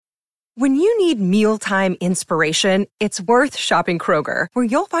When you need mealtime inspiration, it's worth shopping Kroger, where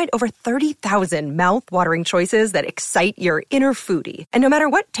you'll find over 30,000 mouth-watering choices that excite your inner foodie. And no matter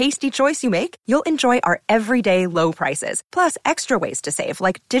what tasty choice you make, you'll enjoy our everyday low prices, plus extra ways to save,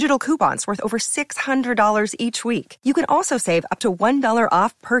 like digital coupons worth over $600 each week. You can also save up to $1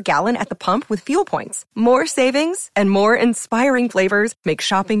 off per gallon at the pump with fuel points. More savings and more inspiring flavors make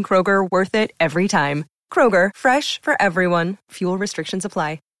shopping Kroger worth it every time. Kroger, fresh for everyone. Fuel restrictions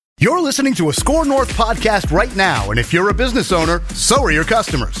apply. You're listening to a Score North podcast right now, and if you're a business owner, so are your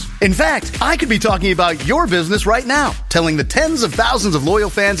customers. In fact, I could be talking about your business right now, telling the tens of thousands of loyal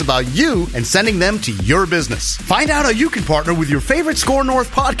fans about you and sending them to your business. Find out how you can partner with your favorite Score North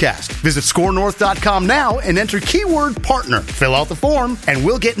podcast. Visit scorenorth.com now and enter keyword partner. Fill out the form, and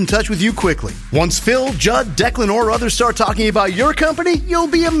we'll get in touch with you quickly. Once Phil, Judd, Declan, or others start talking about your company, you'll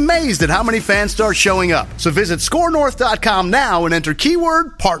be amazed at how many fans start showing up. So visit scorenorth.com now and enter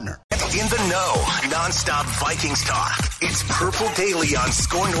keyword partner. In the know, nonstop Vikings talk. It's Purple Daily on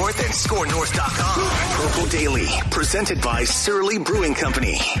Score North and ScoreNorth.com. Purple Daily, presented by Surly Brewing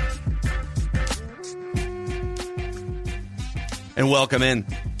Company. And welcome in.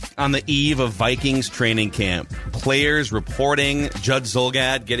 On the eve of Vikings training camp, players reporting, Judd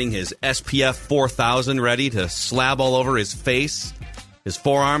Zulgad getting his SPF 4000 ready to slab all over his face, his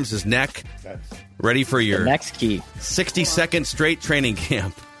forearms, his neck, ready for your next key 60-second straight training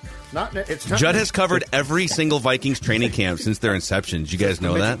camp. It's not Judd has covered every single Vikings training camp since their inception. Did you guys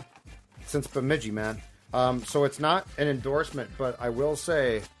know that? Since Bemidji, man. So it's not an endorsement, but I will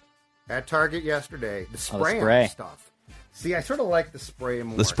say, at Target yesterday, the spray. Stuff. See, I sort of like the spray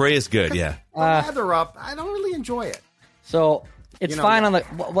more. The spray is good, yeah. The lather up, I don't really enjoy it. So it's fine on the.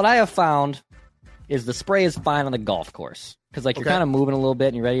 What I have found is the spray is fine on the golf course because you're kind of moving a little bit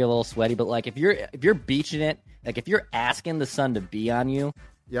and you're ready, a little sweaty. But if you're beaching it, if you're asking the sun to be on you.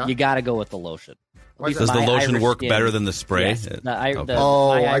 Yeah. You got to go with the lotion. Does the lotion work better than the spray? Yes. I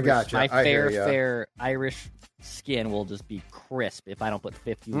got you. My fair Irish skin will just be crisp if I don't put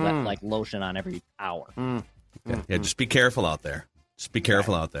 50 lotion on every hour. Yeah, just be careful out there. Just be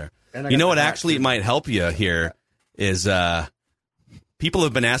careful out there. You know what actually might help you here is people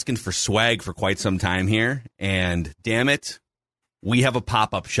have been asking for swag for quite some time here, and damn it, we have a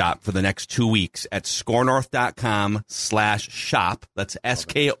pop-up shop for the next 2 weeks at scorenorth.com/shop. That's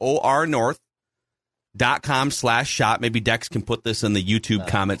SKOR North.com/shop. Maybe Dex can put this in the YouTube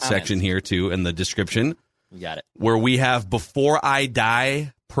comment section here, too, in the description. You got it. Where we have Before I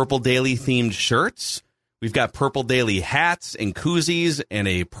Die Purple Daily themed shirts. We've got Purple Daily hats and koozies and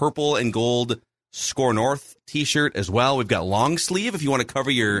a purple and gold Score North t-shirt as well. We've got long sleeve if you want to cover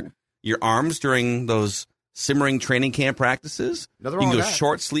your arms during those simmering training camp practices. You can go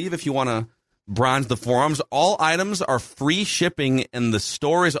short sleeve if you want to bronze the forearms. All items are free shipping, and the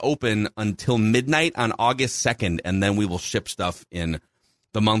store is open until midnight on August 2nd, and then we will ship stuff in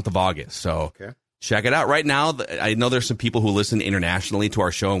the month of August. So check it out. Right now, I know there's some people who listen internationally to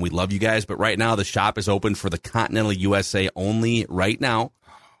our show, and we love you guys, but right now the shop is open for the continental USA only right now.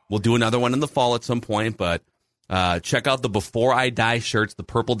 We'll do another one in the fall at some point, but check out the Before I Die shirts, the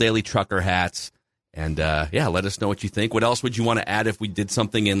Purple Daily trucker hats. And, let us know what you think. What else would you want to add if we did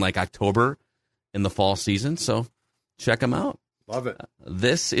something in, October in the fall season? So check them out. Love it.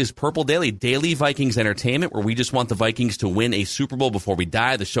 This is Purple Daily, daily Vikings entertainment, where we just want the Vikings to win a Super Bowl before we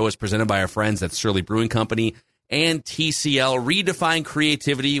die. The show is presented by our friends at Surly Brewing Company and TCL. Redefine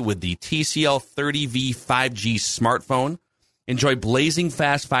creativity with the TCL 30V 5G smartphone. Enjoy blazing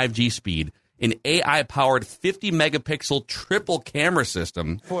fast 5G speed, an AI-powered 50-megapixel triple camera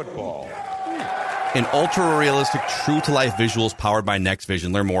system. Football. And ultra-realistic, true-to-life visuals powered by Next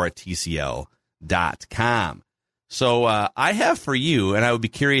Vision. Learn more at TCL.com. So I have for you, and I would be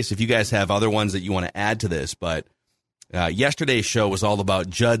curious if you guys have other ones that you want to add to this, but yesterday's show was all about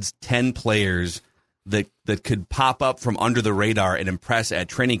Judd's 10 players that could pop up from under the radar and impress at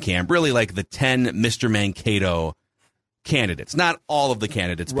training camp, really like the 10 Mr. Mankato candidates. Not all of the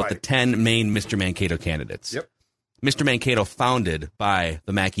candidates, but the 10 main Mr. Mankato candidates. Yep. Mr. Mankato founded by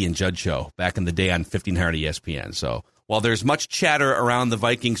the Mackey and Judd Show back in the day on 1500 ESPN. So while there's much chatter around the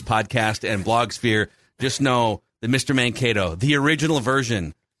Vikings podcast and blog sphere, just know that Mr. Mankato, the original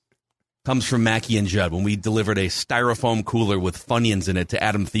version, comes from Mackey and Judd when we delivered a styrofoam cooler with Funyuns in it to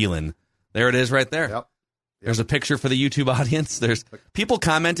Adam Thielen. There it is right there. Yep. There's a picture for the YouTube audience. There's people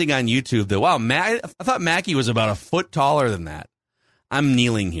commenting on YouTube that, wow, I thought Mackey was about a foot taller than that. I'm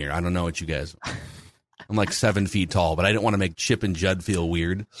kneeling here. I don't know what you guys... I'm 7 feet tall, but I didn't want to make Chip and Judd feel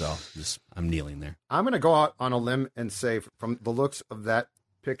weird, so I'm kneeling there. I'm going to go out on a limb and say, from the looks of that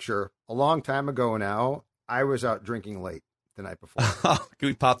picture, a long time ago now, I was out drinking late the night before. Can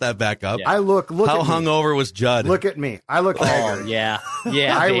we pop that back up? Yeah. I look How at hungover was Judd? Look at me. I look haggard. Yeah,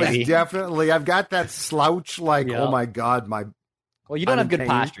 I baby. was definitely, I've got that slouch oh my God, well, you don't have good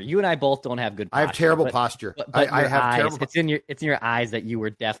posture. You and I both don't have good posture. I have terrible posture. But I have eyes, terrible. It's in your eyes that you were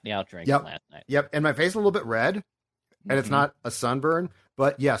definitely out drinking last night. Yep, and my face is a little bit red, and it's not a sunburn,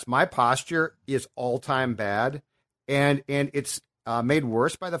 but yes, my posture is all-time bad, and it's made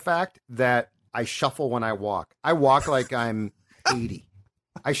worse by the fact that I shuffle when I walk. I walk like I'm 80.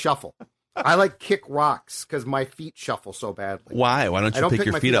 I shuffle. I like kick rocks because my feet shuffle so badly. Why? Why don't you pick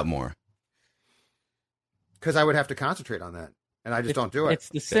your feet up more? Because I would have to concentrate on that. And I just don't do it. It's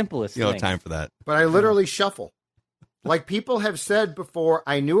the simplest thing. You don't have time for that. But I literally shuffle. Like people have said before,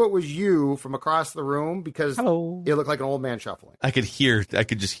 I knew it was you from across the room because it looked like an old man shuffling. I could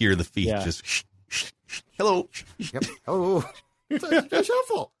just hear the feet just hello. Yep. Hello. I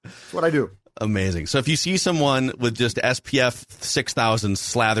shuffle. That's what I do. Amazing. So if you see someone with just SPF 6000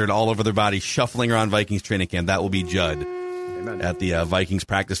 slathered all over their body shuffling around Vikings training camp, that will be Judd. Amen. At the Vikings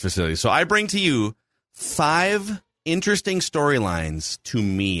practice facility. So I bring to you 5 interesting storylines, to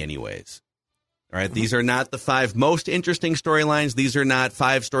me anyways. All right, these are not the 5 most interesting storylines. These are not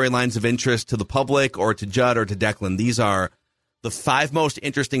 5 storylines of interest to the public or to Judd or to Declan. These are the 5 most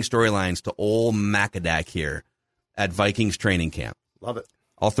interesting storylines to old Macadac here at Vikings training camp. Love it.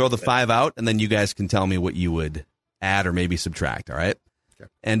 I'll throw the 5 out, and then you guys can tell me what you would add or maybe subtract, all right? Okay.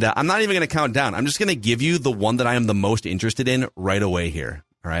 And I'm not even going to count down. I'm just going to give you the one that I am the most interested in right away here,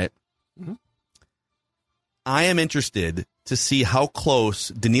 all right? Mm-hmm. I am interested to see how close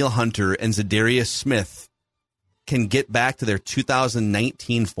Danielle Hunter and Za'Darius Smith can get back to their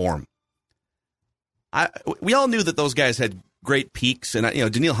 2019 form. We all knew that those guys had great peaks, and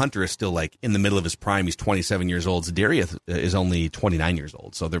Danielle Hunter is still like in the middle of his prime. He's 27 years old. Za'Darius is only 29 years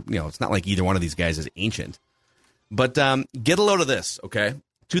old, so they're it's not like either one of these guys is ancient. But get a load of this, okay?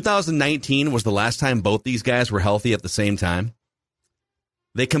 2019 was the last time both these guys were healthy at the same time.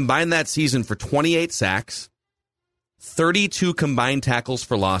 They combined that season for 28 sacks, 32 combined tackles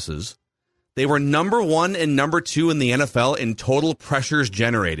for losses. They were number 1 and number 2 in the NFL in total pressures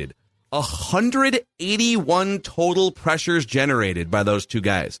generated. 181 total pressures generated by those two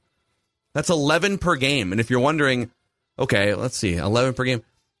guys. That's 11 per game. And if you're wondering, okay, let's see, 11 per game.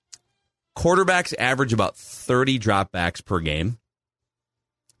 Quarterbacks average about 30 dropbacks per game.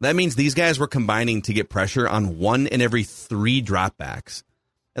 That means these guys were combining to get pressure on 1 in every 3 dropbacks.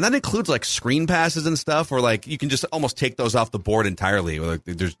 And that includes like screen passes and stuff, or like you can just almost take those off the board entirely. Or like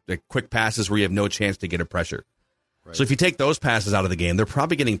there's like quick passes where you have no chance to get a pressure. Right. So if you take those passes out of the game, they're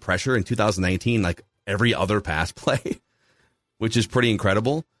probably getting pressure in 2019 like every other pass play, which is pretty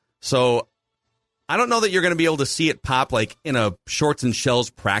incredible. So I don't know that you're going to be able to see it pop like in a shorts and shells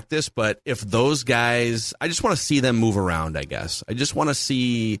practice, but if those guys, I just want to see them move around, I guess. I just want to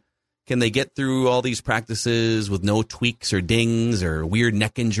see, can they get through all these practices with no tweaks or dings or weird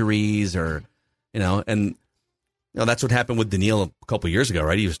neck injuries or, and that's what happened with Danielle a couple of years ago,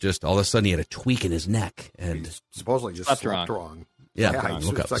 right? He was just, all of a sudden he had a tweak in his neck. And he supposedly just slept wrong. Yeah.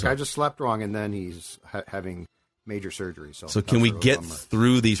 It's like I just slept wrong, and then he's having major surgery. So can we get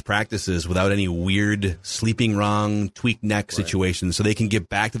through these practices without any weird sleeping wrong, tweaked neck situations so they can get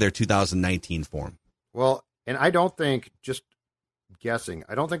back to their 2019 form? Well, and I don't think, just guessing,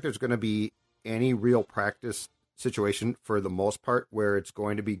 I don't think there's going to be any real practice situation for the most part where it's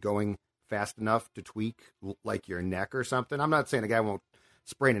going to be going fast enough to tweak like your neck or something. I'm not saying a guy won't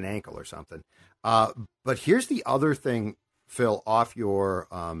sprain an ankle or something. But here's the other thing, Phil, off your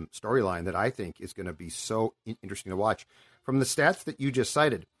storyline that I think is going to be so interesting to watch. From the stats that you just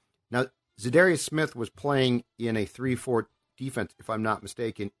cited, now Za'Darius Smith was playing in a 3-4 defense, if I'm not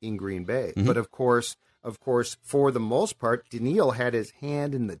mistaken, in Green Bay. Mm-hmm. But of course, for the most part, Danielle had his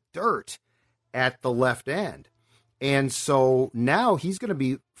hand in the dirt at the left end. And so now he's going to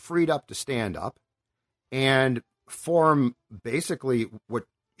be freed up to stand up and form basically what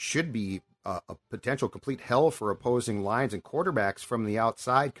should be a potential complete hell for opposing lines and quarterbacks from the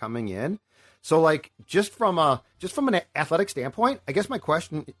outside coming in. So, like, just from an athletic standpoint, I guess my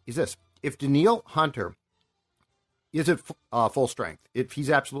question is this: if Danielle Hunter is at full strength, if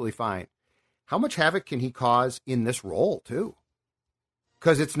he's absolutely fine, how much havoc can he cause in this role too?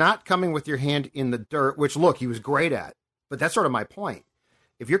 Because it's not coming with your hand in the dirt, which, look, he was great at. But that's sort of my point.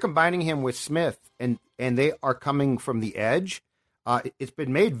 If you're combining him with Smith and they are coming from the edge, it's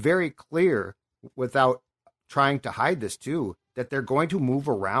been made very clear, without trying to hide this too, that they're going to move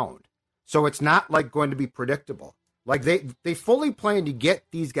around. So it's not like going to be predictable. Like they fully plan to get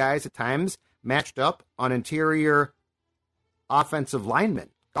these guys at times matched up on interior offensive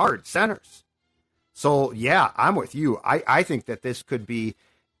linemen, guards, centers. So, yeah, I'm with you. I think that this could be,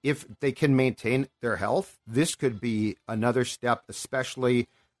 if they can maintain their health, this could be another step, especially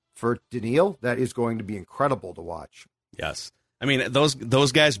for Daniil, that is going to be incredible to watch. Yes. I mean, those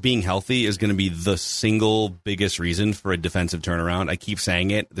guys being healthy is going to be the single biggest reason for a defensive turnaround. I keep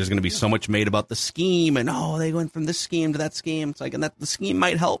saying it. There's going to be so much made about the scheme, and they went from this scheme to that scheme. It's like, and that the scheme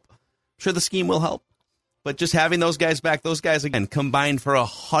might help. I'm sure the scheme will help. But just having those guys back, those guys, again, combined for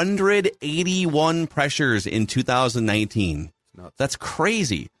 181 pressures in 2019. That's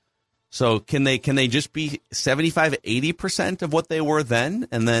crazy. So can they just be 75, 80% of what they were then?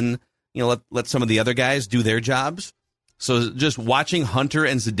 And then, let some of the other guys do their jobs? So just watching Hunter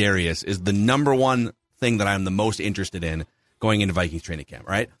and Za'Darius is the number one thing that I'm the most interested in going into Vikings training camp,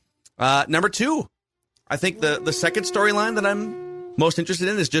 right? Number two, I think the second storyline that I'm most interested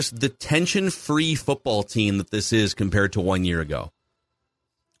in is just the tension-free football team that this is compared to 1 year ago.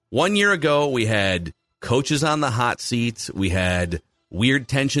 1 year ago, we had coaches on the hot seat. We had weird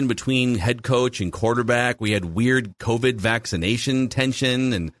tension between head coach and quarterback. We had weird COVID vaccination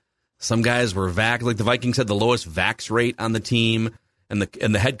tension, and some guys were vaxxed. Like the Vikings had the lowest vax rate on the team, and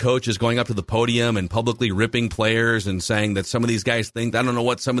the head coach is going up to the podium and publicly ripping players and saying that some of these guys think, I don't know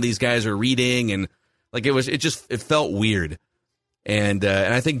what some of these guys are reading, and like it felt weird. And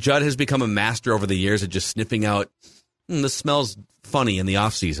I think Judd has become a master over the years at just sniffing out, this smells funny in the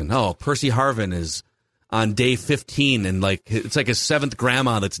offseason. Oh, Percy Harvin is on day 15, and it's like his seventh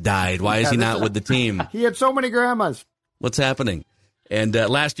grandma that's died. Why is he not with the team? He had so many grandmas. What's happening? And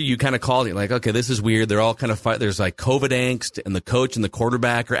last year you kind of called it like, okay, this is weird. They're all kind of there's like COVID angst, and the coach and the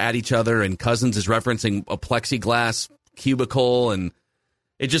quarterback are at each other, and Cousins is referencing a plexiglass cubicle, and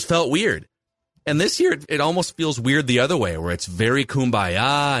it just felt weird. And this year it almost feels weird the other way, where it's very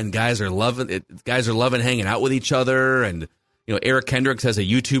kumbaya, and guys are loving it. Guys are loving hanging out with each other, and Eric Kendricks has a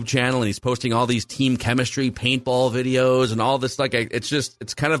YouTube channel, and he's posting all these team chemistry paintball videos and all this. Like,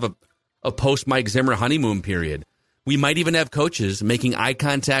 it's kind of a post Mike Zimmer honeymoon period. We might even have coaches making eye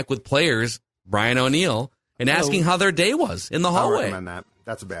contact with players, Brian O'Neill, and asking how their day was in the hallway. I recommend that.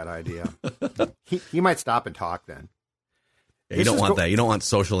 That's a bad idea. he might stop and talk then. Yeah, you don't want that. You don't want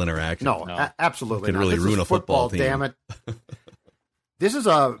social interaction. No. Absolutely it can not. really ruin a football team. Damn it. This is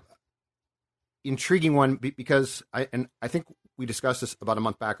a intriguing one because I think we discussed this about a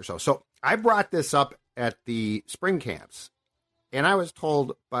month back or so. So I brought this up at the spring camps, and I was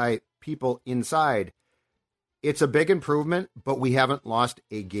told by people inside, it's a big improvement, but we haven't lost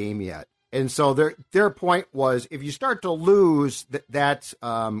a game yet. And so their point was, if you start to lose, that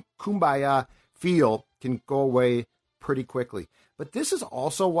kumbaya feel can go away pretty quickly. But this is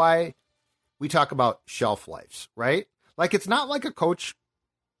also why we talk about shelf lives, right? Like, it's not like a coach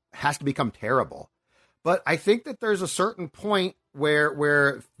has to become terrible. But I think that there's a certain point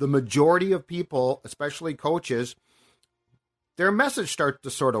where the majority of people, especially coaches, their message starts to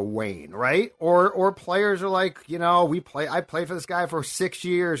sort of wane, right? Or players are like, I played for this guy for 6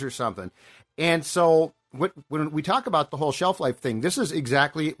 years or something. And so when we talk about the whole shelf life thing, this is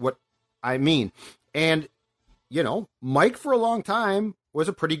exactly what I mean. And, Mike for a long time was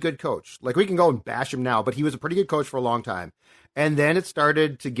a pretty good coach. Like, we can go and bash him now, but he was a pretty good coach for a long time. And then it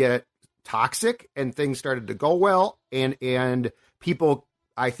started to get toxic, and things started to go well. And people,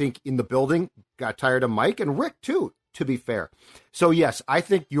 I think, in the building got tired of Mike, and Rick too, to be fair. So yes, I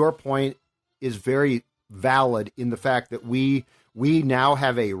think your point is very valid in the fact that we now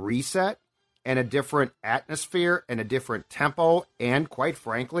have a reset and a different atmosphere and a different tempo, and quite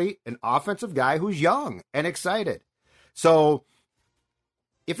frankly, an offensive guy who's young and excited. So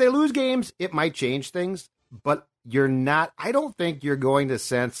if they lose games, it might change things, but I don't think you're going to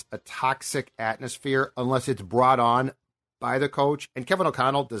sense a toxic atmosphere unless it's brought on by the coach. And Kevin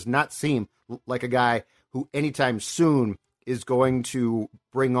O'Connell does not seem like a guy who anytime soon is going to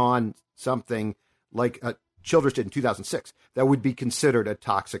bring on something like Childress did in 2006 that would be considered a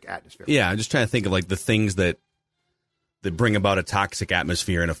toxic atmosphere. Yeah, I'm just trying to think of like the things that bring about a toxic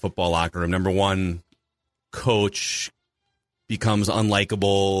atmosphere in a football locker room. Number one, coach becomes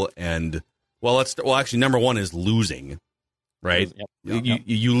unlikable, and actually, number one is losing, right? Yep.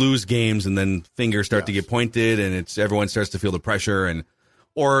 You lose games, and then fingers start to get pointed, and everyone starts to feel the pressure,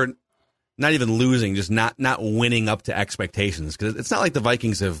 or not even losing, just not winning up to expectations. Because it's not like the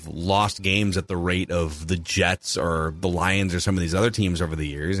Vikings have lost games at the rate of the Jets or the Lions or some of these other teams over the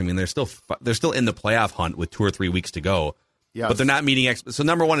years. I mean, they're still in the playoff hunt with 2 or 3 weeks to go. Yes. But they're not meeting. So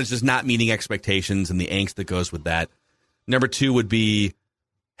number one is just not meeting expectations and the angst that goes with that. Number two would be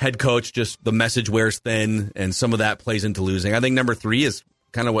head coach, just the message wears thin, and some of that plays into losing. I think number three is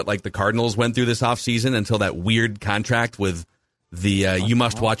kind of what like the Cardinals went through this offseason until that weird contract with The you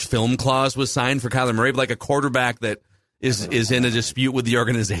must watch film clause was signed for Kyler Murray, like a quarterback that is in a dispute with the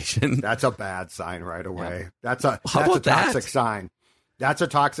organization. That's a bad sign right away. Yeah. That's a that? toxic sign. That's a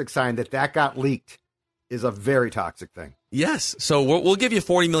toxic sign that got leaked is a very toxic thing. Yes. So we'll give you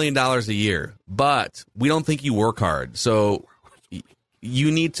 $40 million a year, but we don't think you work hard. So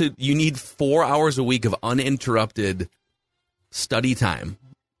you need 4 hours a week of uninterrupted study time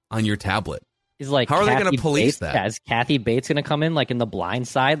on your tablet. How are they going to police that? Yeah, is Kathy Bates going to come in like in The Blind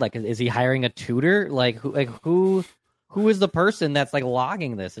Side? Like, is he hiring a tutor? Who is the person that's like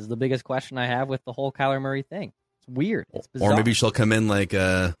logging this? Is the biggest question I have with the whole Kyler Murray thing. It's weird. It's bizarre. Or maybe she'll come in like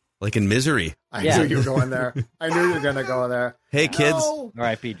in Misery. I knew you were going there. I knew you were going to go there. Hey kids,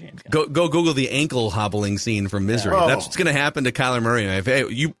 R.I.P. James. Go Google the ankle hobbling scene from Misery. Yeah. That's what's going to happen to Kyler Murray. Hey,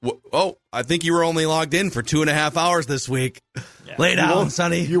 I think you were only logged in for 2.5 hours this week. Yeah. Lay down,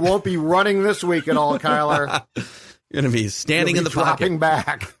 Sonny. You won't be running this week at all, Kyler. You're going to be standing in the dropping pocket.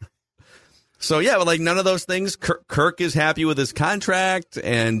 back. So, yeah, but like none of those things. Kirk is happy with his contract,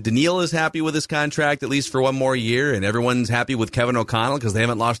 and Daniil is happy with his contract, at least for one more year, and everyone's happy with Kevin O'Connell because they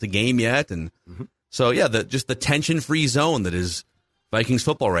haven't lost a game yet. And so, yeah, just the tension-free zone that is Vikings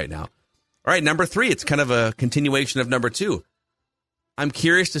football right now. All right, number 3, it's kind of a continuation of number 2. I'm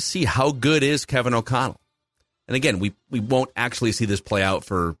curious to see how good is Kevin O'Connell. And again, we won't actually see this play out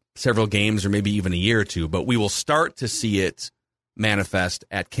for several games or maybe even a year or two, but we will start to see it manifest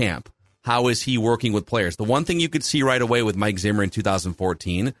at camp. How is he working with players? The one thing you could see right away with Mike Zimmer in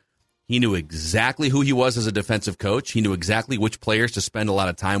 2014, he knew exactly who he was as a defensive coach. He knew exactly which players to spend a lot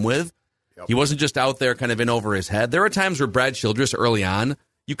of time with. Yep. He wasn't just out there kind of in over his head. There were times where Brad Childress early on,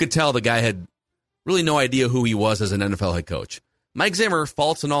 you could tell the guy had really no idea who he was as an NFL head coach. Mike Zimmer,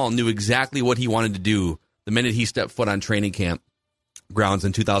 faults and all, knew exactly what he wanted to do the minute he stepped foot on training camp grounds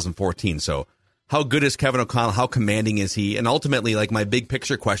in 2014. So how good is Kevin O'Connell? How commanding is he? And ultimately, like my big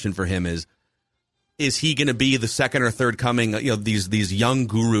picture question for him is he going to be the second or third coming, these young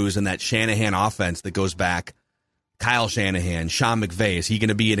gurus in that Shanahan offense that goes back, Kyle Shanahan, Sean McVay? Is he going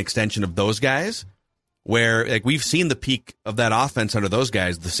to be an extension of those guys? Where like we've seen the peak of that offense under those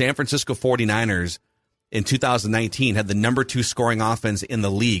guys. The San Francisco 49ers in 2019 had the number 2 scoring offense in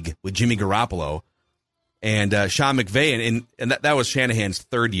the league with Jimmy Garoppolo. And Sean McVay, and that was Shanahan's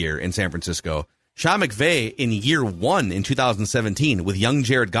third year in San Francisco. Sean McVay in year 1 in 2017 with young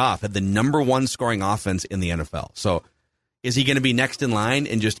Jared Goff had the number 1 scoring offense in the NFL. So is he going to be next in line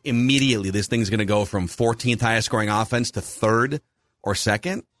and just immediately this thing's going to go from 14th highest scoring offense to 3rd or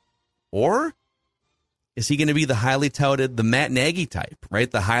 2nd? Or is he going to be the highly touted, the Matt Nagy type,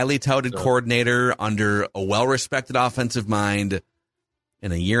 right? The highly touted coordinator under a well-respected offensive mind.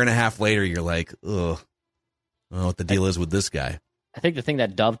 And a year and a half later, you're like, ugh. I don't know what the deal is with this guy. I think the thing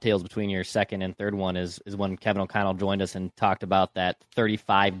that dovetails between your second and third one is when Kevin O'Connell joined us and talked about that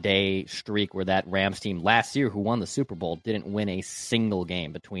 35-day streak where that Rams team last year, who won the Super Bowl, didn't win a single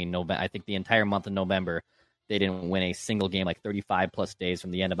game between November. I think the entire month of November, they didn't win a single game, like 35-plus days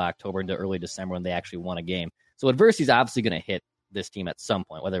from the end of October into early December when they actually won a game. So adversity is obviously going to hit this team at some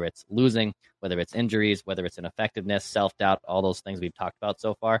point, whether it's losing, whether it's injuries, whether it's ineffectiveness, self-doubt, all those things we've talked about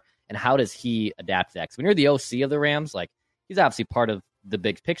so far. And how does he adapt to that? Because when you're the OC of the Rams, like he's obviously part of the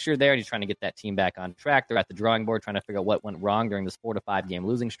big picture there, and he's trying to get that team back on track. They're at the drawing board trying to figure out what went wrong during this 4 to 5 game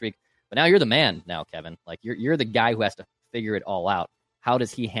losing streak. But now you're the man now, Kevin. Like you're the guy who has to figure it all out. How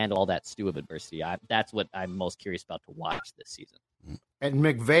does he handle all that stew of adversity? That's what I'm most curious about to watch this season. And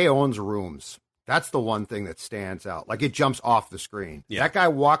McVay owns rooms. That's the one thing that stands out. Like it jumps off the screen. Yeah. That guy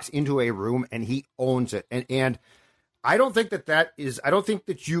walks into a room and he owns it. And I don't think I don't think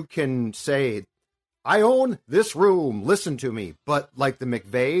that you can say, I own this room, listen to me. But like the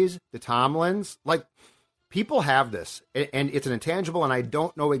McVays, the Tomlins, like people have this and it's an intangible. And I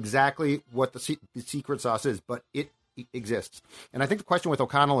don't know exactly what the secret sauce is, but it exists. And I think the question with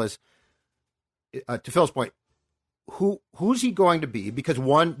O'Connell is, to Phil's point, who's he going to be? Because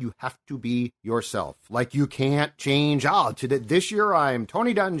one, you have to be yourself. Like you can't change. This year I'm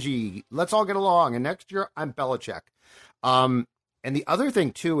Tony Dungy. Let's all get along. And next year I'm Belichick. And the other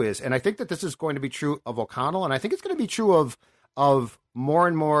thing too is, and I think that this is going to be true of O'Connell, and I think it's going to be true of more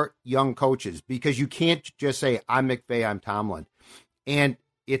and more young coaches, because you can't just say I'm McVay, I'm Tomlin. And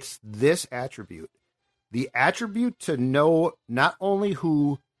it's this attribute, the attribute to know not only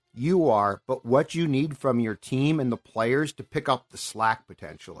who you are, but what you need from your team and the players to pick up the slack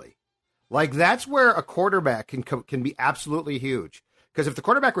potentially. Like that's where a quarterback can be absolutely huge. Because if the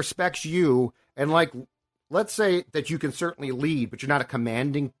quarterback respects you, and like, let's say that you can certainly lead, but you're not a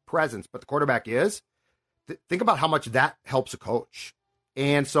commanding presence, but the quarterback is, think about how much that helps a coach.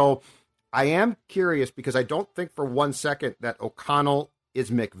 And so I am curious because I don't think for 1 second that O'Connell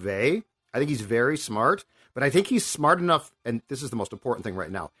is McVay. I think he's very smart, but I think he's smart enough, and this is the most important thing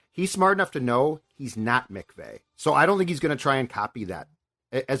right now. He's smart enough to know he's not McVay. So I don't think he's going to try and copy that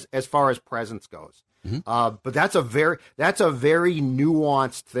as far as presence goes. Mm-hmm. But that's a very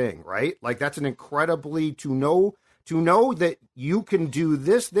nuanced thing, right? Like that's an incredibly to know that you can do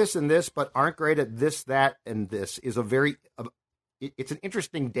this, and this, but aren't great at this, that, and this is it's an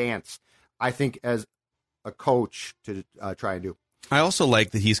interesting dance, I think, as a coach to try and do. I also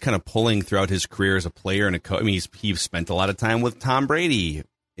like that he's kind of pulling throughout his career as a player and a coach. I mean, he's spent a lot of time with Tom Brady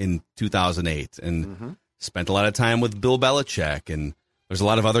in 2008 and spent a lot of time with Bill Belichick. And there's a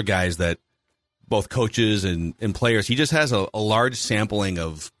lot of other guys that both coaches and players. He just has a large sampling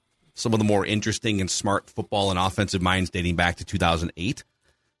of some of the more interesting and smart football and offensive minds dating back to 2008.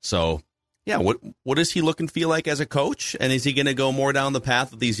 So, yeah, what does he look and feel like as a coach? And is he going to go more down the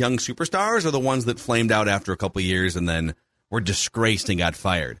path of these young superstars or the ones that flamed out after a couple of years and then were disgraced and got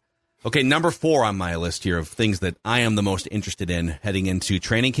fired? Okay, number 4 on my list here of things that I am the most interested in heading into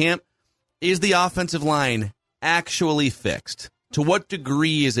training camp is the offensive line actually fixed? To what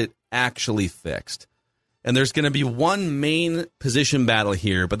degree is it actually fixed? And there's going to be one main position battle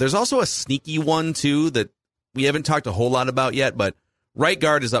here, but there's also a sneaky one, too, that we haven't talked a whole lot about yet, but right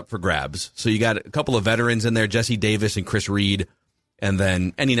guard is up for grabs. So you got a couple of veterans in there, Jesse Davis and Chris Reed, and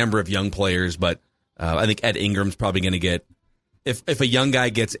then any number of young players, but I think Ed Ingram's probably going to get, if a young guy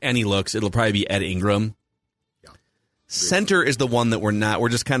gets any looks, it'll probably be Ed Ingram. Yeah. Center is the one that we're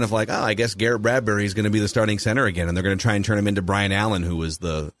just kind of like, I guess Garrett Bradbury is going to be the starting center again, and they're going to try and turn him into Brian Allen, who was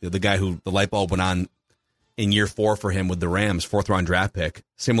the guy who the light bulb went on in year 4 for him with the Rams, 4th-round draft pick,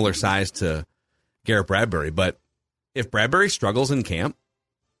 similar size to Garrett Bradbury. But if Bradbury struggles in camp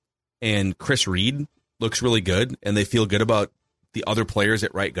and Chris Reed looks really good and they feel good about the other players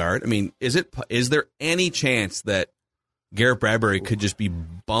at right guard, I mean, is there any chance that Garrett Bradbury could just be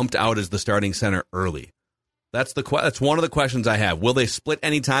bumped out as the starting center early? That's one of the questions I have. Will they split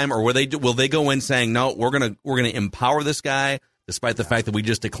any time, or will they go in saying, no, we're gonna empower this guy despite the fact that we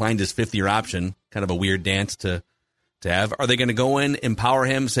just declined his 5th-year option? Kind of a weird dance to have. Are they going to go in, empower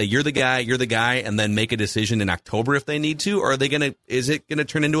him, say you're the guy, and then make a decision in October if they need to, or is it going to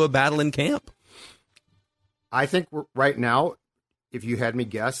turn into a battle in camp? I think right now, if you had me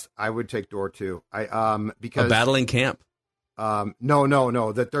guess, I would take door 2. Because a battle in camp.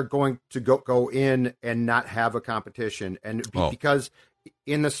 No. That they're going to go in and not have a competition, and because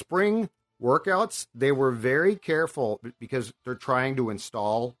in the spring workouts they were very careful because they're trying to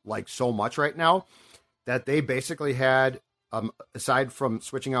install like so much right now that they basically had, aside from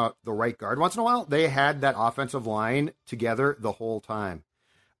switching out the right guard once in a while, they had that offensive line together the whole time.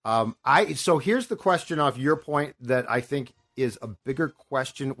 So here's the question off your point that I think is a bigger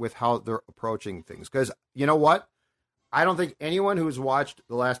question with how they're approaching things, because you know what? I don't think anyone who's watched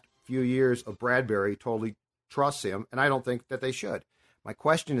the last few years of Bradbury totally trusts him, and I don't think that they should. My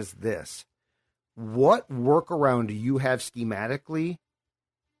question is this. What workaround do you have schematically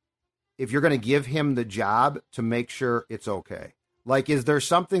if you're going to give him the job to make sure it's okay? Like, is there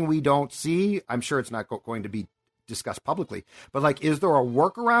something we don't see? I'm sure it's not going to be discussed publicly, but like, is there a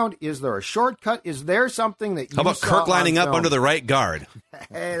workaround? Is there a shortcut? Is there something that you How about Kirk lining up under the right guard?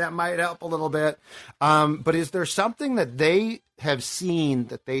 Hey, that might help a little bit. But is there something that they have seen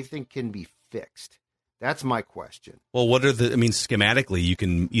that they think can be fixed? That's my question. Well, schematically, you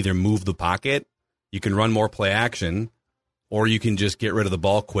can either move the pocket, you can run more play action, or you can just get rid of the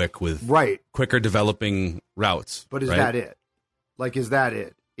ball quick with quicker developing routes. But is that it? Like, is that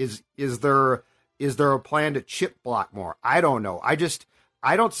it? Is there a plan to chip block more? I don't know. I think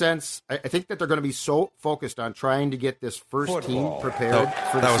that they're going to be so focused on trying to get this first team prepared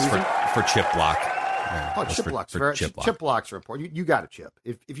for the season. For chip block. Yeah, chip blocks are important. You got to chip.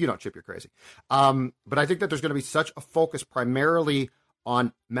 If you don't chip, you're crazy. But I think that there's going to be such a focus primarily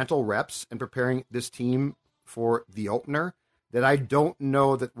on mental reps and preparing this team for the opener that I don't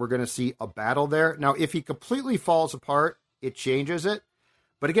know that we're going to see a battle there. Now, if he completely falls apart, it changes it.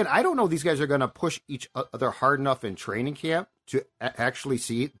 But again, I don't know these guys are going to push each other hard enough in training camp to actually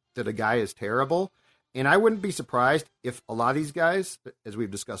see that a guy is terrible. And I wouldn't be surprised if a lot of these guys, as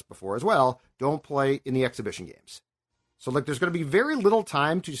we've discussed before as well, don't play in the exhibition games. So there's going to be very little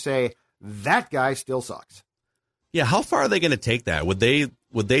time to say that guy still sucks. Yeah, how far are they going to take that? Would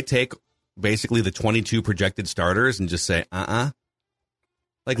they take basically the 22 projected starters and just say,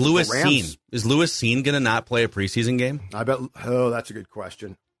 Like Lewis Cine. Is Lewis Cine going to not play a preseason game? I bet. Oh, that's a good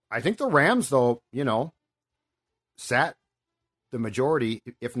question. I think the Rams, though, sat the majority,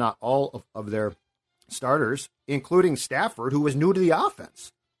 if not all, of their starters, including Stafford, who was new to the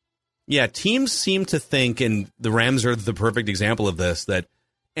offense. Yeah, teams seem to think, and the Rams are the perfect example of this, that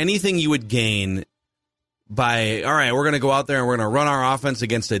anything you would gain by, all right, we're going to go out there and we're going to run our offense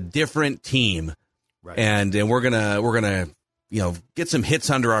against a different team, right, and we're gonna get some hits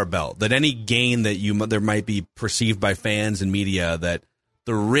under our belt. That any gain that there might be perceived by fans and media, that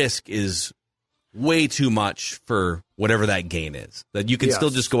the risk is way too much for whatever that gain is. That you can still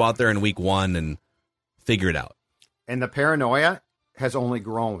just go out there in week 1 and figure it out. And the paranoia has only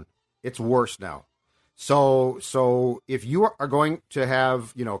grown. It's worse now. So if you are going to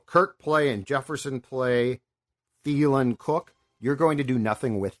have, Kirk play and Jefferson play, Thielen, Cook, you're going to do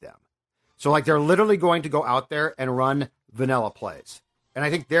nothing with them. So they're literally going to go out there and run vanilla plays. And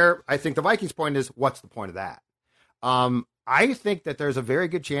I think the Vikings' point is, what's the point of that? I think that there's a very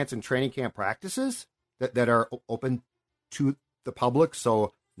good chance in training camp practices that are open to the public,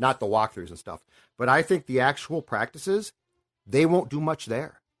 so not the walkthroughs and stuff. But I think the actual practices, they won't do much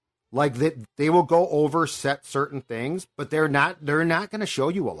there. They will go over set certain things, but they're not going to show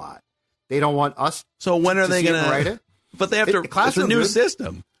you a lot. They don't want us. So when are they going to write it? But they have to. It's a new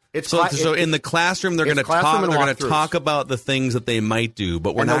system. So in the classroom, they're going to talk. They're going to talk about the things that they might do,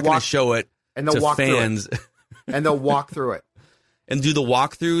 but we're not going to show it to fans. And they'll walk through it. And do the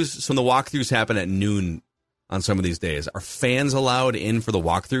walkthroughs? So the walkthroughs happen at noon on some of these days. Are fans allowed in for the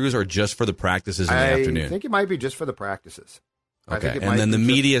walkthroughs, or just for the practices in the afternoon? I think it might be just for the practices. Okay, and then the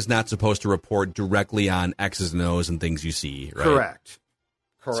media is not supposed to report directly on X's and O's and things you see, right? Correct.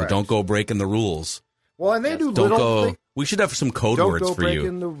 So don't go breaking the rules. Well, and they do little. We should have some code words for you. Don't go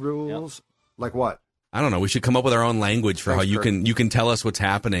breaking the rules. Yep. Like what? I don't know. We should come up with our own language for how you can tell us what's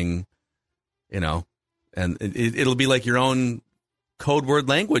happening, and it'll be like your own code word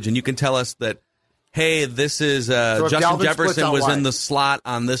language, and you can tell us that, hey, this is Justin Jefferson was in the slot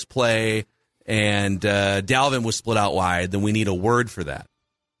on this play, and Dalvin was split out wide, then we need a word for that.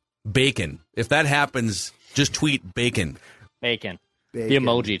 Bacon. If that happens, just tweet bacon. Bacon. The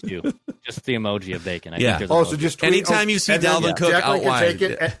emoji, too. Just the emoji of bacon. So just tweet. Anytime you see Dalvin Cook out wide. Take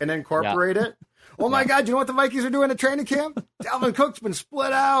it and incorporate it. Oh, my God. You know what the Vikings are doing at training camp? Dalvin Cook's been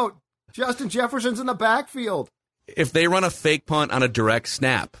split out. Justin Jefferson's in the backfield. If they run a fake punt on a direct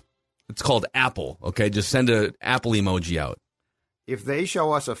snap, it's called Apple, okay? Just send an Apple emoji out. If they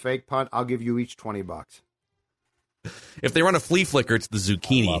show us a fake punt, I'll give you each $20. If they run a flea flicker, it's the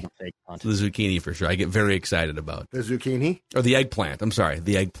zucchini. It's the zucchini for sure. I get very excited about the zucchini or the eggplant. I'm sorry,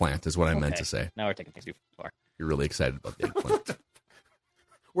 the eggplant is what I meant to say. Now we're taking things too far. You're really excited about the eggplant.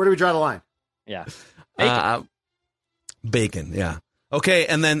 Where do we draw the line? Yeah, bacon. Yeah. Okay,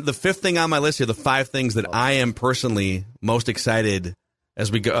 and then the fifth thing on my list here, the 5 things that I am personally most excited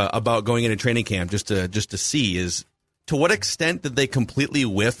as we go about going into training camp, just to see is, to what extent did they completely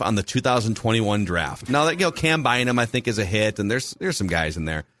whiff on the 2021 draft? Now that Cam Bynum, I think, is a hit, and there's some guys in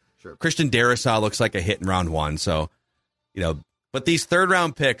there. Sure. Christian Darrisaw looks like a hit in round 1, so but these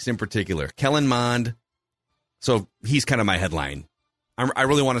 3rd-round picks in particular, Kellen Mond, so he's kind of my headline. I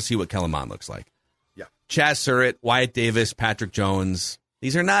really want to see what Kellen Mond looks like. Yeah, Chaz Surratt, Wyatt Davis, Patrick Jones.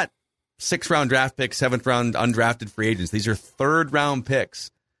 These are not 6th-round draft picks, 7th-round undrafted free agents. These are 3rd-round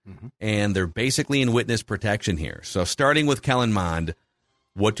picks. Mm-hmm. And they're basically in witness protection here. So starting with Kellen Mond,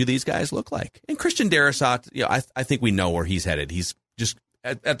 what do these guys look like? And Christian Darrisaw, I think we know where he's headed. He's just,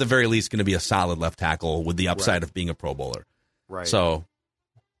 at the very least, going to be a solid left tackle with the upside of being a Pro Bowler. Right. So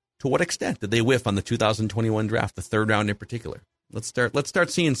to what extent did they whiff on the 2021 draft, the 3rd round in particular? Let's start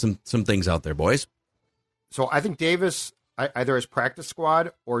seeing some things out there, boys. So I think Davis either is practice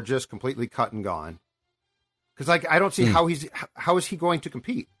squad or just completely cut and gone. Because I don't see how is he going to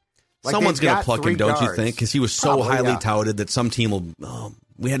compete? Someone's going to pluck him, don't you think? Because he was so highly touted that some team will.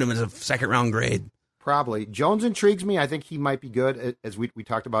 We had him as a 2nd-round grade. Probably. Jones intrigues me. I think he might be good, as we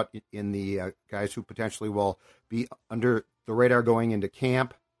talked about in the guys who potentially will be under the radar going into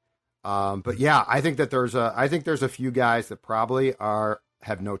camp. But yeah, I think that there's a few guys that probably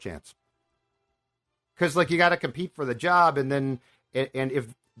have no chance. Because you got to compete for the job, and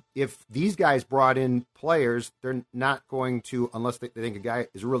if these guys brought in players, they're not going to, unless they think a guy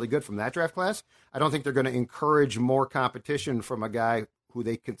is really good from that draft class, I don't think they're going to encourage more competition from a guy who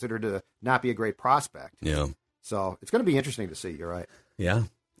they consider to not be a great prospect. Yeah. So it's going to be interesting to see. You're right. Yeah.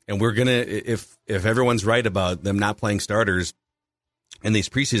 And we're going to, if everyone's right about them not playing starters in these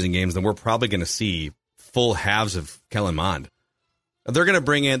preseason games, then we're probably going to see full halves of Kellen Mond. They're going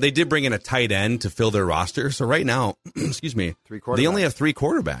to they did bring in a tight end to fill their roster. So right now, excuse me, they only have 3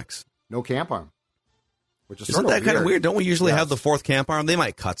 quarterbacks. No camp arm. Which is Isn't that kind of weird? Don't we usually have the 4th camp arm? They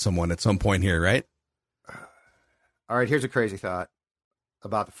might cut someone at some point here, right? All right, here's a crazy thought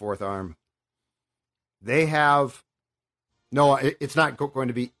about the 4th arm. They have, no, it's not going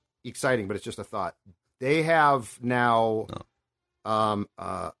to be exciting, but it's just a thought. They have now,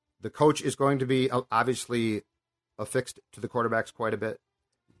 the coach is going to be obviously affixed to the quarterbacks quite a bit.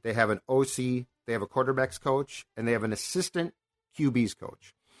 They have an OC, they have a quarterbacks coach, and they have an assistant QB's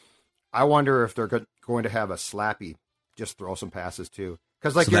coach. I wonder if they're going to have a Slappy just throw some passes too.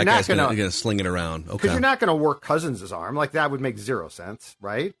 Because like, so you're not going to sling it around. Okay. Because you're not going to work Cousins' arm. Like, that would make zero sense,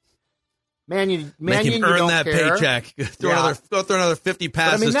 right? Make him earn that paycheck. Go throw another 50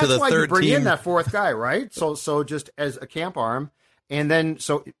 passes to the third team. That's why you bring in that fourth guy, right? So just as a camp arm. And then,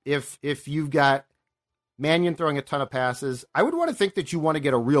 so if you've got Mannion throwing a ton of passes, I would want to think that you want to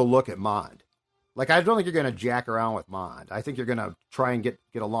get a real look at Mond. Like, I don't think you're going to jack around with Mond. I think you're going to try and get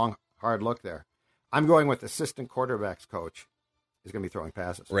a long, hard look there. I'm going with assistant quarterbacks coach is going to be throwing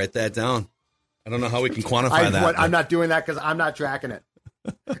passes. Write that down. I don't know how we can quantify that. I'm not doing that because I'm not tracking it.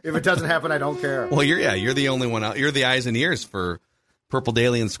 If it doesn't happen, I don't care. Well, you're the only one out. You're the eyes and ears for Purple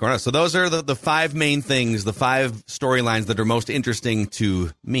Daily and Score North. So those are the five main things, the five storylines that are most interesting to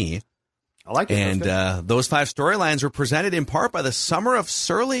me. I like it. And those five storylines were presented in part by the Summer of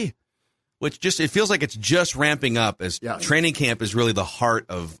Surly, which it feels like it's just ramping up as training camp is really the heart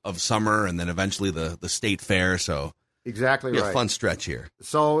of summer, and then eventually the state fair. So exactly right. A fun stretch here.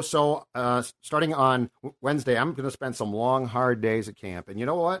 So starting on Wednesday, I'm going to spend some long, hard days at camp. And you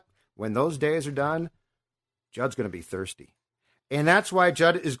know what? When those days are done, Judd's going to be thirsty. And that's why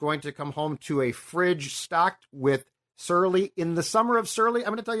Judd is going to come home to a fridge stocked with Surly. In the Summer of Surly, I'm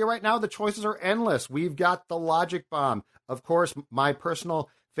going to tell you right now, the choices are endless. We've got the Logic Bomb. Of course, my personal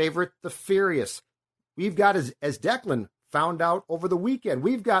favorite, the Furious. We've got, as Declan found out over the weekend,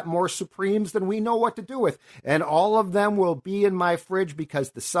 we've got more Supremes than we know what to do with. And all of them will be in my fridge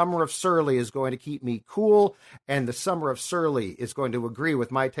because the Summer of Surly is going to keep me cool. And the Summer of Surly is going to agree with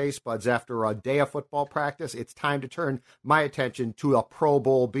my taste buds. After a day of football practice, it's time to turn my attention to a Pro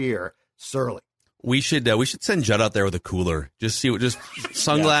Bowl beer, Surly. We should send Judd out there with a cooler. Just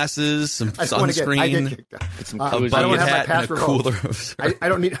sunglasses, some sunscreen, a bucket hat, and a cooler. I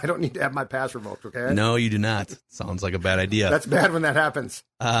don't need to have my pass revoked. Okay? No, you do not. Sounds like a bad idea. That's bad when that happens.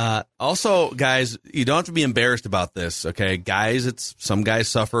 Also, guys, you don't have to be embarrassed about this. Okay, guys, some guys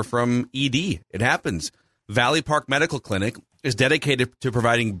suffer from ED. It happens. Valley Park Medical Clinic is dedicated to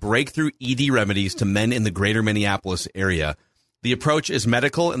providing breakthrough ED remedies to men in the greater Minneapolis area. The approach is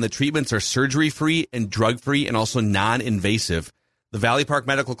medical, and the treatments are surgery-free and drug-free and also non-invasive. The Valley Park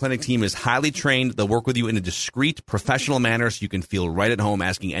Medical Clinic team is highly trained. They'll work with you in a discreet, professional manner so you can feel right at home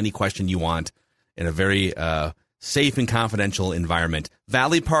asking any question you want in a very safe and confidential environment.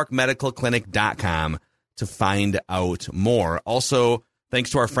 ValleyParkMedicalClinic.com to find out more. Also, thanks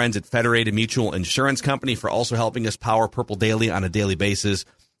to our friends at Federated Mutual Insurance Company for also helping us power Purple Daily on a daily basis.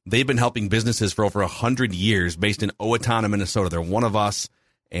 They've been helping businesses for over 100 years, based in Owatonna, Minnesota. They're one of us,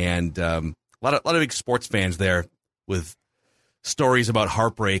 and a lot of big sports fans there with stories about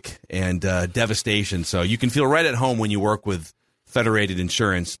heartbreak and devastation. So you can feel right at home when you work with Federated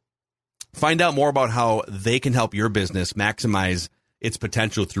Insurance. Find out more about how they can help your business maximize its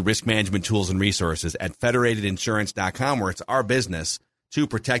potential through risk management tools and resources at federatedinsurance.com, where it's our business to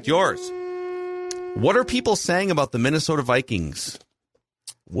protect yours. What are people saying about the Minnesota Vikings?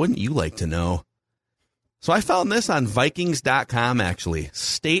 Wouldn't you like to know? So I found this on Vikings.com, actually.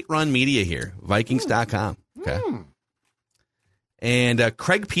 State-run media here. Vikings.com. Okay. And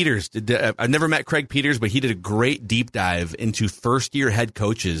Craig Peters, I've never met Craig Peters, but he did a great deep dive into first-year head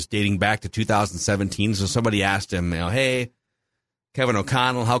coaches dating back to 2017. So somebody asked him, hey, Kevin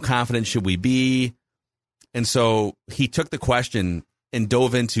O'Connell, how confident should we be? And so he took the question and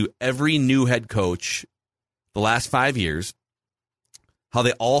dove into every new head coach the last 5 years, how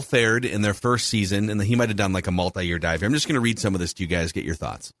they all fared in their first season, and he might have done like a multi-year dive here. I'm just going to read some of this to you guys, get your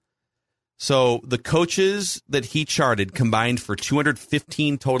thoughts. So the coaches that he charted combined for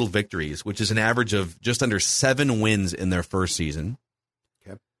 215 total victories, which is an average of just under 7 wins in their first season.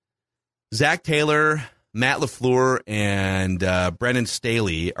 Okay. Zach Taylor, Matt LaFleur, and Brennan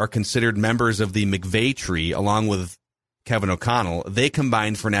Staley are considered members of the McVay tree, along with Kevin O'Connell. They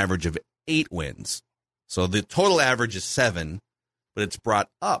combined for an average of 8 wins. So the total average is 7. But it's brought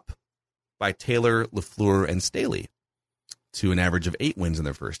up by Taylor, LaFleur, and Staley to an average of 8 wins in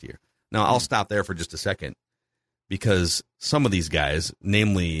their first year. Now, I'll stop there for just a second, because some of these guys,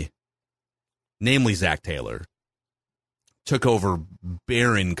 namely Zach Taylor, took over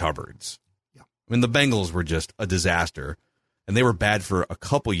barren cupboards. Yeah. I mean, the Bengals were just a disaster, and they were bad for a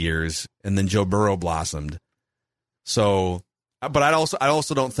couple years, and then Joe Burrow blossomed. So, but I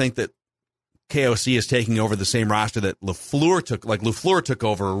also don't think that KOC is taking over the same roster that LaFleur took. Like LaFleur took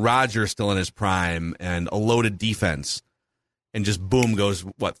over, Rodgers still in his prime, and a loaded defense. and just boom goes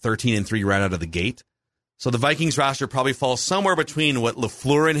 13-3 right out of the gate. So the Vikings roster probably falls somewhere between what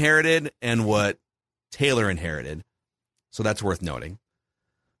LaFleur inherited and what Taylor inherited. So that's worth noting.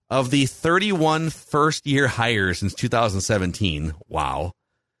 Of the 31 first-year hires since 2017, wow,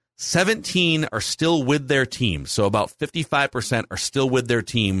 17 are still with their team. So about 55% are still with their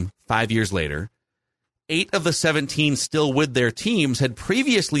team 5 years later. 8 of the 17 still with their teams had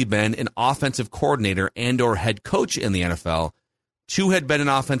previously been an offensive coordinator and or head coach in the NFL. 2 had been an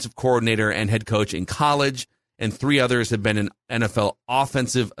offensive coordinator and head coach in college, and 3 others had been an NFL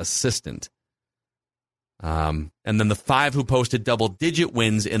offensive assistant. And then the 5 who posted double-digit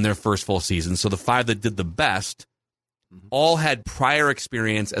wins in their first full season, so the 5 that did the best, all had prior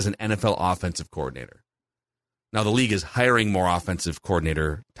experience as an NFL offensive coordinator. Now, the league is hiring more offensive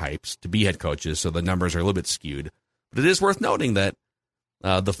coordinator types to be head coaches, so the numbers are a little bit skewed. But it is worth noting that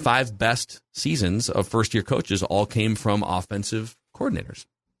the 5 best seasons of first-year coaches all came from offensive coordinators.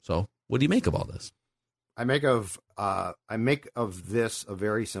 So what do you make of all this? I make of this a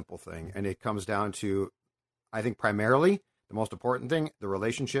very simple thing, and it comes down to, I think, primarily the most important thing, the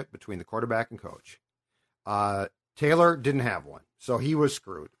relationship between the quarterback and coach. Taylor didn't have one, so he was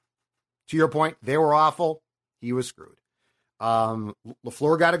screwed. To your point, they were awful. He was screwed.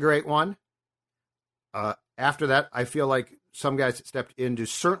 LaFleur got a great one. After that, I feel like some guys stepped into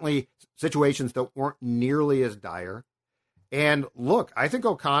certainly situations that weren't nearly as dire. And look, I think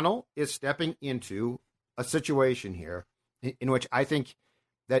O'Connell is stepping into a situation here in which I think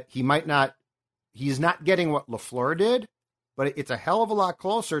that he's not getting what LaFleur did, but it's a hell of a lot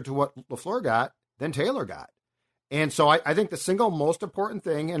closer to what LaFleur got than Taylor got. And so I think the single most important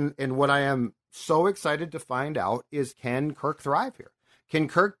thing, and what I am so excited to find out, is, can Kirk thrive here? Can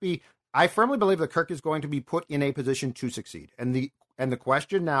Kirk be, I firmly believe that Kirk is going to be put in a position to succeed. And the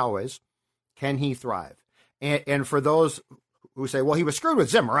question now is, can he thrive? And for those who say, well, he was screwed with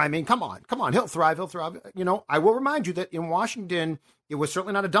Zimmer, I mean, come on, he'll thrive. You know, I will remind you that in Washington, it was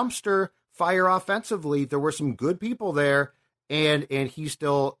certainly not a dumpster fire offensively. There were some good people there, and he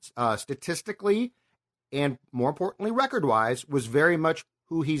still statistically and more importantly, record-wise, was very much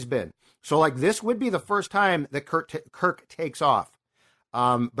who he's been. So, like, this would be the first time that Kirk takes off.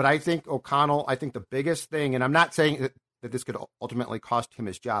 But I think O'Connell, the biggest thing, and I'm not saying that this could ultimately cost him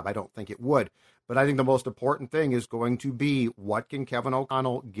his job. I don't think it would. But I think the most important thing is going to be, what can Kevin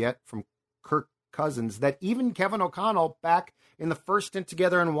O'Connell get from Kirk Cousins that even Kevin O'Connell back in the first stint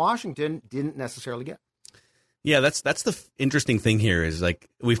together in Washington didn't necessarily get? Yeah, that's the interesting thing here, is like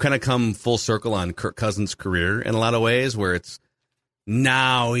we've kind of come full circle on Kirk Cousins' career in a lot of ways, where it's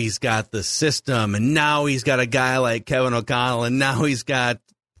now he's got the system, and now he's got a guy like Kevin O'Connell, and now he's got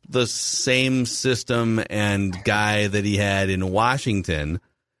the same system and guy that he had in Washington.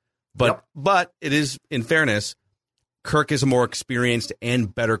 But it is, in fairness, Kirk is a more experienced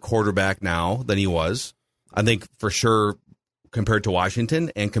and better quarterback now than he was, I think, for sure, compared to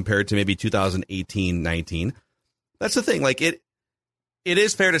Washington and compared to maybe 2018-19. That's the thing. Like, it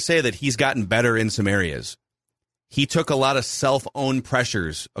is fair to say that he's gotten better in some areas. He took a lot of self-owned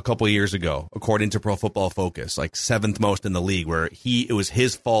pressures a couple of years ago, according to Pro Football Focus, like 7th most in the league, where it was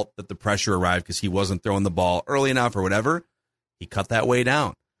his fault that the pressure arrived because he wasn't throwing the ball early enough or whatever. He cut that way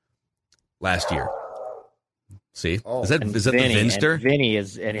down last year. See, is that the Vinster? Vinny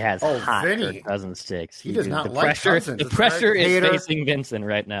has hot Vinny. Cousins sticks. He does not like Cousins. The pressure is facing Vincent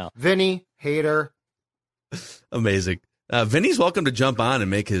right now. Vinny, hater. Amazing. Vinny's welcome to jump on and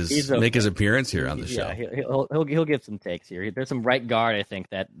make his appearance here on the show. Yeah, he'll give some takes here. There's some right guard. I think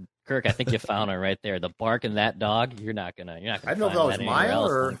that Kirk. I think you found it right there. The bark in that dog. You're not gonna. I don't know if that was Maya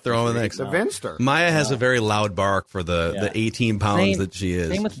or throw him the Vinster. Maya has a very loud bark for the 18 pounds that she is.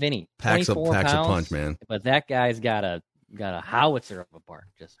 Same with Vinny. Packs a punch, man. But that guy's got a howitzer of a bark.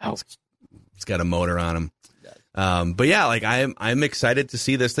 It's got a motor on him. But yeah, like I'm excited to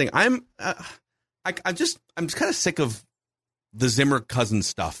see this thing. I'm just kind of sick of the Zimmer Cousins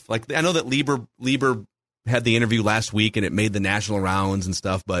stuff. Like, I know that Lieber had the interview last week and it made the national rounds and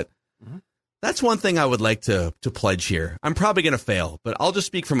stuff, but that's one thing I would like to pledge here. I'm probably going to fail, but I'll just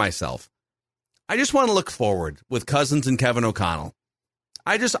speak for myself. I just want to look forward with Cousins and Kevin O'Connell.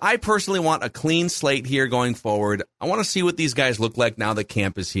 I personally want a clean slate here going forward. I want to see what these guys look like now that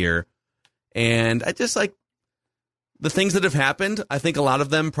camp is here. And I just like the things that have happened. I think a lot of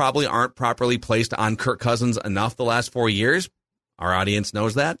them probably aren't properly placed on Kirk Cousins enough the last 4 years. Our audience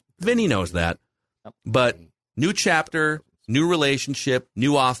knows that. Vinny knows that. But new chapter, new relationship,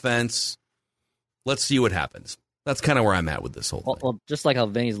 new offense. Let's see what happens. That's kind of where I'm at with this whole thing. Well, just like how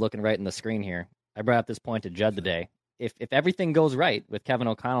Vinny's looking right in the screen here, I brought up this point to Judd today. If everything goes right with Kevin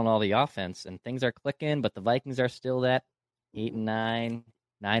O'Connell and all the offense and things are clicking, but the Vikings are still that 8-9,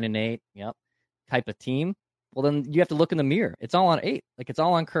 9-8, yep, type of team, well, then you have to look in the mirror. It's all on 8. Like, it's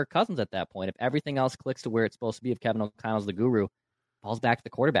all on Kirk Cousins at that point. If everything else clicks to where it's supposed to be, if Kevin O'Connell's the guru, falls back to the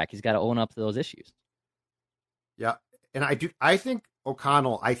quarterback. He's got to own up to those issues. Yeah, and I think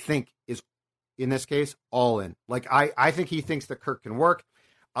O'Connell, is, in this case, all in. Like, I think he thinks that Kirk can work.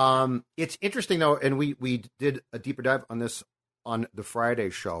 It's interesting, though, and we did a deeper dive on this on the Friday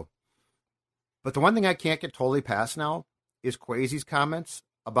show. But the one thing I can't get totally past now is Kwesi's comments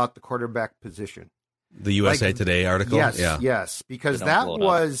about the quarterback position. The USA Today article? Yes, because that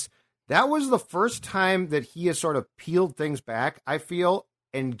was the first time that he has sort of peeled things back, I feel,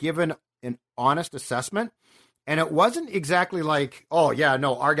 and given an honest assessment. And it wasn't exactly like, oh, yeah,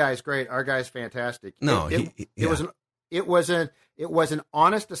 no, our guy's great, our guy's fantastic. No, it was an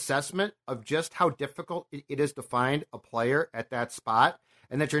honest assessment of just how difficult it is to find a player at that spot,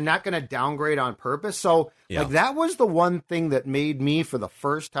 and that you're not going to downgrade on purpose. So, like, that was the one thing that made me, for the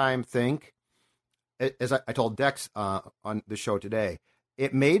first time, think, as I told Dex on the show today,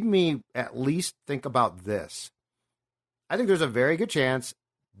 it made me at least think about this. I think there's a very good chance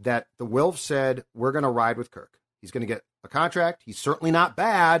that the Wilfs said, we're going to ride with Kirk. He's going to get a contract. He's certainly not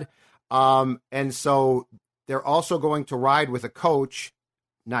bad. And so they're also going to ride with a coach,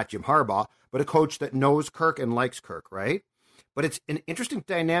 not Jim Harbaugh, but a coach that knows Kirk and likes Kirk, right? But it's an interesting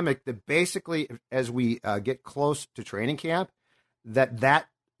dynamic that basically, as we get close to training camp, that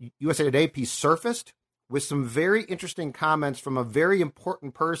USA Today piece surfaced with some very interesting comments from a very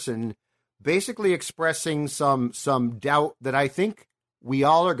important person, basically expressing some doubt that I think we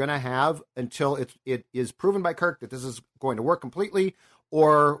all are going to have until it is proven by Kirk that this is going to work completely,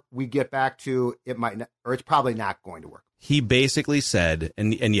 or we get back to it might not, or it's probably not going to work. He basically said,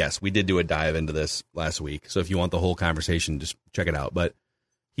 and yes, we did do a dive into this last week, so if you want the whole conversation, just check it out. But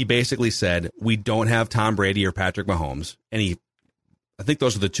he basically said, we don't have Tom Brady or Patrick Mahomes, and I think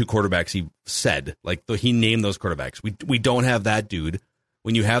those are the two quarterbacks he said. Like, he named those quarterbacks. We don't have that dude.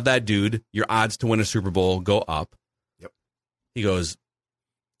 When you have that dude, your odds to win a Super Bowl go up. Yep.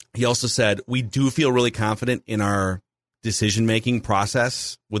 He also said, we do feel really confident in our decision-making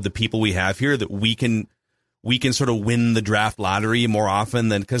process with the people we have here, that we can sort of win the draft lottery more often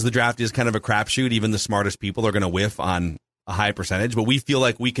than, because the draft is kind of a crapshoot. Even the smartest people are going to whiff on a high percentage, but we feel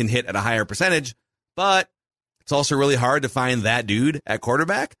like we can hit at a higher percentage, but it's also really hard to find that dude at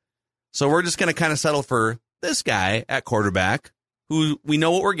quarterback. So we're just going to kind of settle for this guy at quarterback who we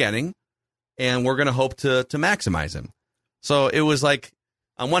know what we're getting, and we're going to hope to maximize him. So it was like,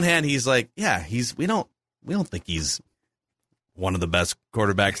 on one hand, he's like, yeah, we don't think he's one of the best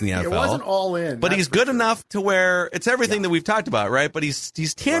quarterbacks in the NFL. It wasn't all in. But he's good enough to where it's everything that we've talked about, right? But he's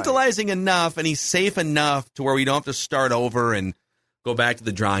tantalizing enough, and he's safe enough to where we don't have to start over and go back to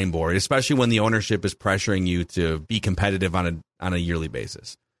the drawing board, especially when the ownership is pressuring you to be competitive on a yearly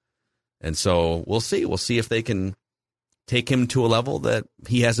basis. And so we'll see. We'll see if they can take him to a level that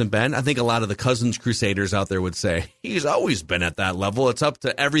he hasn't been. I think a lot of the Cousins Crusaders out there would say he's always been at that level. It's up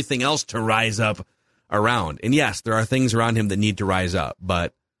to everything else to rise up around. And yes, there are things around him that need to rise up,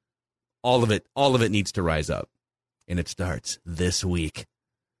 but all of it needs to rise up. And it starts this week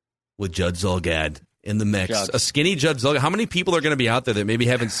with Judd Zulgad in the mix. A skinny Judd Zulgad. How many people are going to be out there that maybe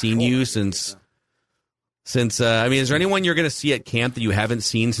haven't seen you since is there anyone you're going to see at camp that you haven't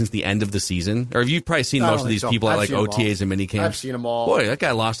seen since the end of the season? Or have you probably seen most of these people at like OTAs and mini camps? I've seen them all. Boy, that guy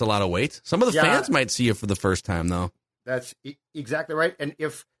lost a lot of weight. Some of the fans might see you for the first time, though. That's exactly right. And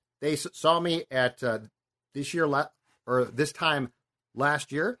if they saw me at this time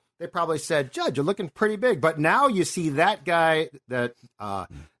last year, they probably said, Judd, you're looking pretty big. But now you see that guy that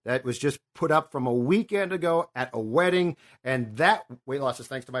was just put up from a weekend ago at a wedding, and that weight loss is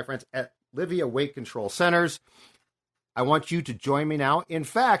thanks to my friends at Livia Weight Control Centers. I want you to join me now. In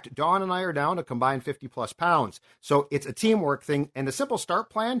fact, Dawn and I are down a combined 50-plus pounds. So it's a teamwork thing, and the simple start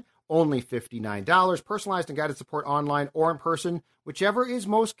plan, only $59. Personalized and guided support online or in person, whichever is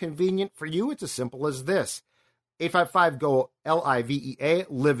most convenient for you. It's as simple as this. 855-GO-LIVEA,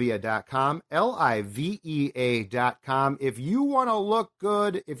 Livia.com, LIVEA.com. If you want to look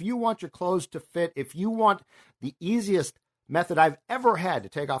good, if you want your clothes to fit, if you want the easiest method I've ever had to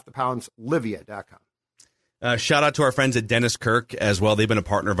take off the pounds, Livia.com. Shout out to our friends at Dennis Kirk as well. They've been a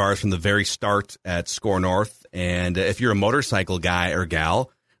partner of ours from the very start at Score North. And if you're a motorcycle guy or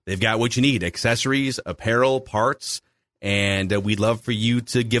gal, they've got what you need: accessories, apparel, parts. And we'd love for you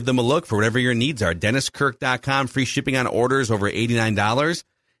to give them a look for whatever your needs are. DennisKirk.com, free shipping on orders over $89.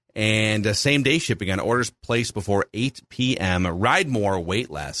 And same-day shipping on orders placed before 8 p.m. Ride more,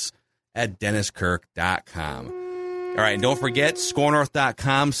 wait less at DennisKirk.com. All right, and don't forget,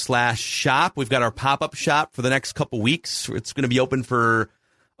 scorenorth.com/shop. We've got our pop-up shop for the next couple weeks. It's going to be open for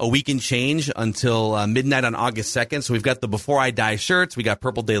a week and change until midnight on August 2nd. So we've got the Before I Die shirts. We got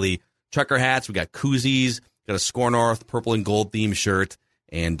Purple Daily trucker hats. We got koozies. Got a Score North purple and gold theme shirt.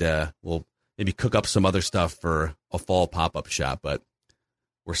 And we'll maybe cook up some other stuff for a fall pop-up shop. But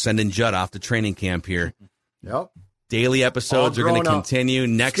we're sending Judd off to training camp here. Yep. Daily episodes are going to continue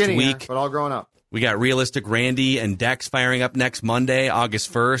next week. But all grown up. We got Realistic Randy and Dex firing up next Monday,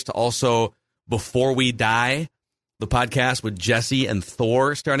 August 1st. Also, Before We Die, the podcast with Jesse and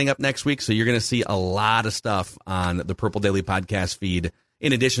Thor starting up next week. So you're going to see a lot of stuff on the Purple Daily podcast feed,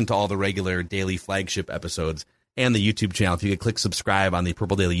 in addition to all the regular daily flagship episodes and the YouTube channel. If you could click subscribe on the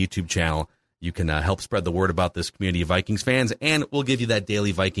Purple Daily YouTube channel, you can help spread the word about this community of Vikings fans, and we'll give you that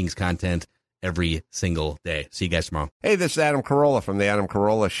daily Vikings content every single day. See you guys tomorrow. Hey, this is Adam Carolla from the Adam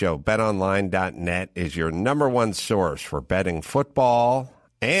Carolla Show. BetOnline.net is your number one source for betting football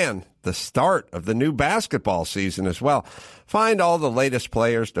and the start of the new basketball season as well. Find all the latest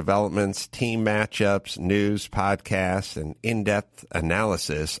players, developments, team matchups, news, podcasts, and in-depth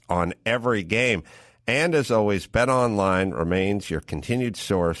analysis on every game. And as always, BetOnline remains your continued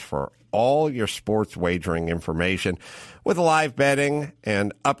source for all your sports wagering information with live betting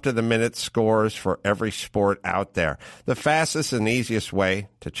and up-to-the-minute scores for every sport out there. The fastest and easiest way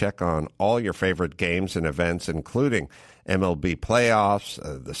to check on all your favorite games and events, including MLB playoffs,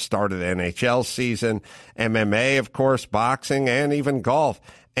 the start of the NHL season, MMA, of course, boxing, and even golf.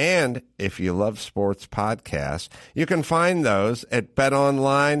 And if you love sports podcasts, you can find those at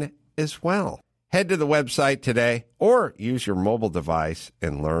BetOnline as well. Head to the website today or use your mobile device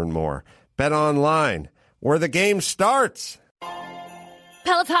and learn more. BetOnline, where the game starts.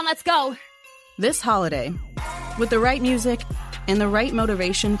 Peloton, let's go. This holiday, with the right music and the right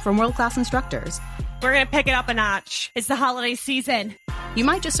motivation from world-class instructors, we're going to pick it up a notch. It's the holiday season. You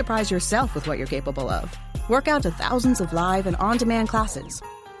might just surprise yourself with what you're capable of. Work out to thousands of live and on-demand classes,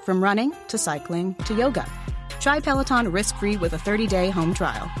 from running to cycling to yoga. Try Peloton risk-free with a 30-day home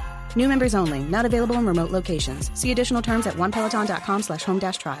trial. New members only, not available in remote locations. See additional terms at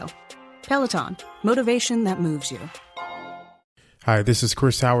onepeloton.com/home-trial. Peloton, motivation that moves you. Hi, this is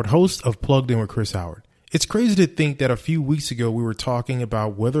Chris Howard, host of Plugged In with Chris Howard. It's crazy to think that a few weeks ago we were talking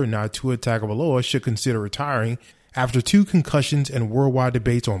about whether or not Tua Tagovailoa should consider retiring after 2 concussions and worldwide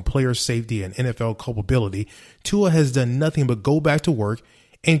debates on player safety and NFL culpability. Tua has done nothing but go back to work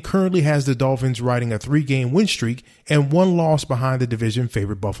and currently has the Dolphins riding a 3-game win streak and 1 loss behind the division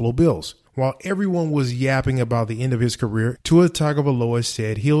favorite Buffalo Bills. While everyone was yapping about the end of his career, Tua Tagovailoa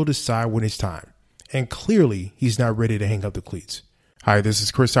said he'll decide when it's time. And clearly, he's not ready to hang up the cleats. Hi, this is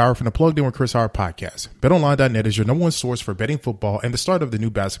Chris Howard from the Plugged In with Chris Howard podcast. BetOnline.net is your number one source for betting football and the start of the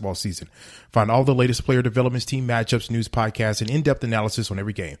new basketball season. Find all the latest player developments, team matchups, news, podcasts, and in-depth analysis on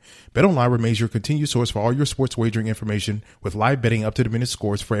every game. BetOnline remains your continued source for all your sports wagering information with live betting, up-to-the-minute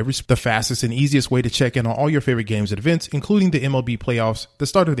scores for the fastest and easiest way to check in on all your favorite games and events, including the MLB playoffs, the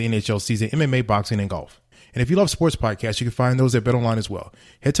start of the NHL season, MMA, boxing, and golf. And if you love sports podcasts, you can find those at BetOnline as well.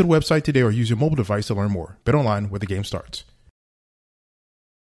 Head to the website today or use your mobile device to learn more. BetOnline, where the game starts.